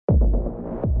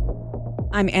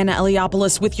I'm Anna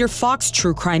Eliopoulos with your Fox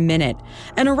True Crime Minute.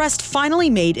 An arrest finally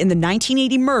made in the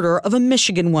 1980 murder of a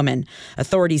Michigan woman.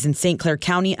 Authorities in St. Clair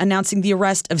County announcing the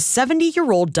arrest of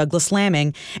 70-year-old Douglas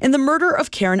Lamming in the murder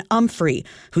of Karen Umphrey,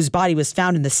 whose body was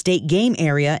found in the state game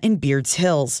area in Beards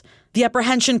Hills. The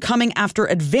apprehension coming after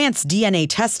advanced DNA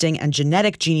testing and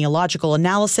genetic genealogical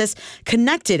analysis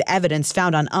connected evidence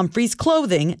found on Umphrey's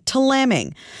clothing to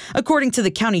Lamming. According to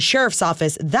the county sheriff's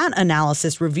office, that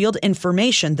analysis revealed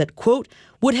information that, quote,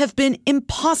 would have been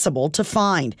impossible to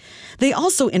find. They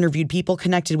also interviewed people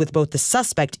connected with both the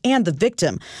suspect and the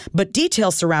victim, but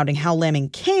details surrounding how Lamming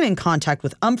came in contact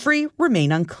with Umphrey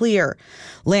remain unclear.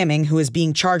 Lamming, who is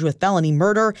being charged with felony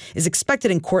murder, is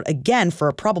expected in court again for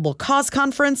a probable cause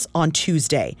conference on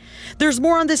Tuesday. There's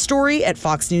more on this story at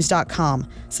foxnews.com.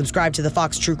 Subscribe to the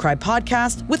Fox True Crime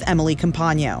Podcast with Emily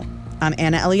Compagno. I'm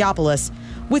Anna Eliopoulos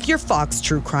with your Fox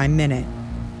True Crime Minute.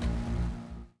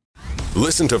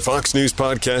 Listen to Fox News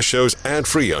Podcast shows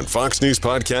ad-free on Fox News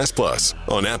Podcast Plus,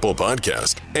 on Apple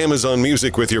Podcast, Amazon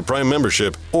Music with your Prime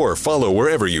membership, or follow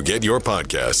wherever you get your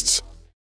podcasts.